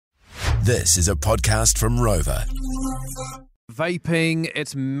This is a podcast from Rover. Vaping,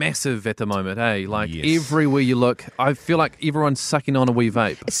 it's massive at the moment, eh? Like Yes. everywhere you look, I feel like everyone's sucking on a wee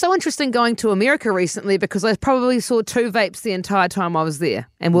vape. It's so interesting going to America recently because I probably saw 2 vapes the entire time I was there.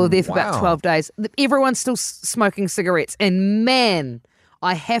 And we were there for about 12 days. Everyone's still smoking cigarettes. And man,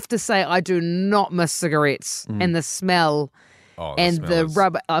 I have to say I do not miss cigarettes and the smell. And the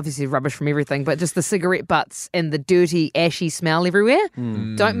rubber, obviously rubbish from everything, but just the cigarette butts and the dirty, ashy smell everywhere.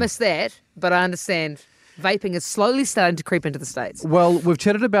 Don't miss that, but I understand vaping is slowly starting to creep into the States. Well, we've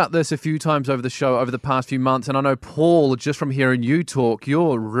chatted about this a few times over the show over the past few months, and I know, Paul, just from hearing you talk,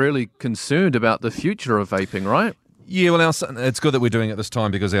 you're really concerned about the future of vaping, right? Yeah, well, our son, it's good that we're doing it this time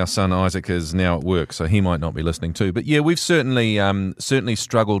because our son Isaac is now at work, so he might not be listening too. But yeah, we've certainly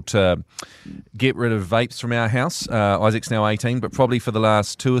struggled to get rid of vapes from our house. Isaac's now 18, but probably for the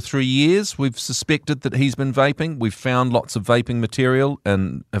last 2 or 3 years, we've suspected that he's been vaping. We've found lots of vaping material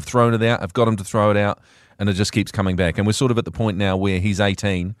and have thrown it out. I've got him to throw it out, and it just keeps coming back. And we're sort of at the point now where he's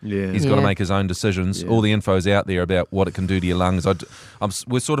 18. Yeah. He's got to make his own decisions. Yeah. All the info's out there about what it can do to your lungs.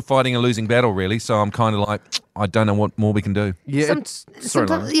 We're sort of fighting a losing battle, really. So I'm kind of like, I don't know what more we can do. Yeah.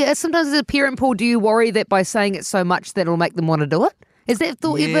 Sometimes as a parent, Paul, do you worry that by saying it so much that it'll make them want to do it? Is that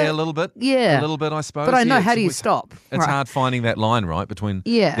thought ever? Yeah, a little bit. Yeah. A little bit, I suppose. But I know, yeah, how do you stop? It's hard finding that line, right, between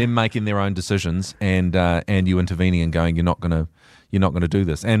them making their own decisions and you intervening and going, you're not going to do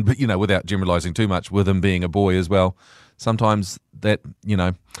this. And, but, without generalising too much, with him being a boy as well, sometimes that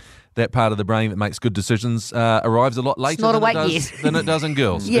part of the brain that makes good decisions arrives a lot later than it does in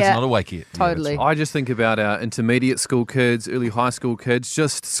girls. Yeah. It's not awake yet. Totally. I just think about our intermediate school kids, early high school kids,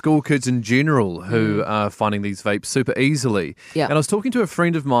 just school kids in general who are finding these vapes super easily. Yeah. And I was talking to a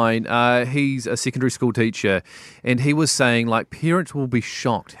friend of mine, he's a secondary school teacher, and he was saying, like, parents will be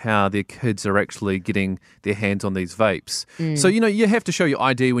shocked how their kids are actually getting their hands on these vapes. So, you have to show your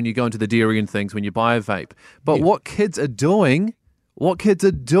ID when you go into the dairy and things when you buy a vape. But what kids are doing,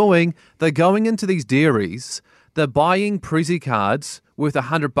 they're going into these dairies, they're buying Prezi cards worth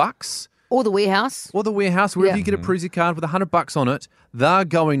 $100. Or the warehouse. Wherever you get a Prezi card with $100 on it, they're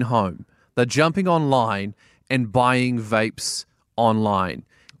going home. They're jumping online and buying vapes online.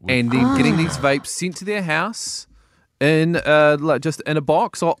 And then getting these vapes sent to their house in just in a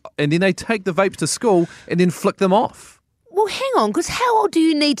box. And then they take the vapes to school and then flick them off. Well, hang on, because how old do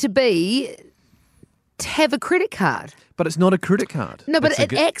you need to be to have a credit card? But it's not a credit card. No, but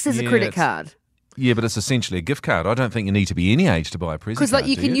it acts as a credit card. Yeah, but it's essentially a gift card. I don't think you need to be any age to buy a Prezi card. Because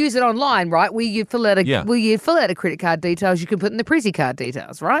you can use it online, right? Where you fill out a credit card details, you can put in the Prezi card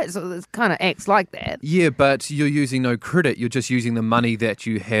details, right? So it kind of acts like that. Yeah, but you're using no credit. You're just using the money that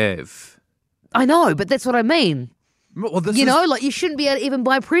you have. I know, but that's what I mean. Well, you shouldn't be able to even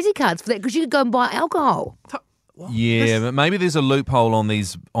buy Prezi cards for that because you could go and buy alcohol. But maybe there's a loophole on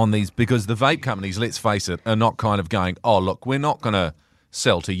these because the vape companies, let's face it, are not kind of going, oh, look, we're not going to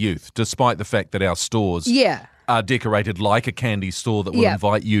sell to youth, despite the fact that our stores are decorated like a candy store that will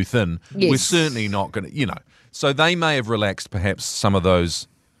invite youth in. Yes. We're certainly not going to, So they may have relaxed perhaps some of those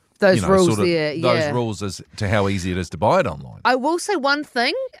rules those rules as to how easy it is to buy it online. I will say one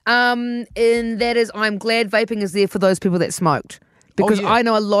thing, and that is I'm glad vaping is there for those people that smoked. Because I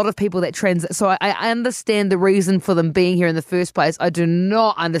know a lot of people that transit. So I understand the reason for them being here in the first place. I do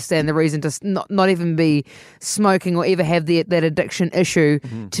not understand the reason to not even be smoking or ever have that addiction issue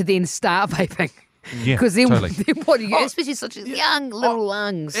to then start vaping. Yeah, because then what do you get? Oh, Especially such as young little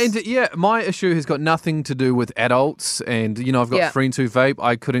lungs. And my issue has got nothing to do with adults. And, I've got friends who vape.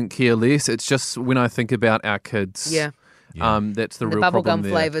 I couldn't care less. It's just when I think about our kids. Yeah. That's the real problem bubblegum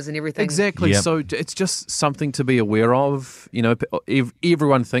flavours and everything. Exactly. Yep. So it's just something to be aware of.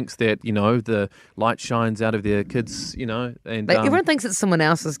 Everyone thinks that, the light shines out of their kids, and everyone thinks it's someone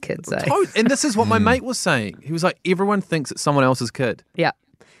else's kids, eh? And this is what my mate was saying. He was like, everyone thinks it's someone else's kid. Yeah.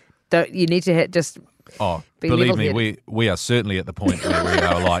 You need to just believe me, we are certainly at the point where we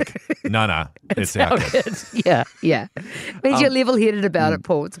are like, no, it's our kids. Yeah. Means you're level-headed about it,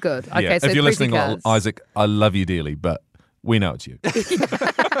 Paul. It's good. Okay, so if you're listening, cards. Isaac, I love you dearly, but we know it's you.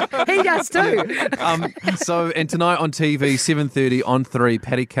 He does too. And tonight on TV, 7:30 on 3,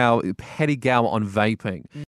 Paddy Gow on vaping.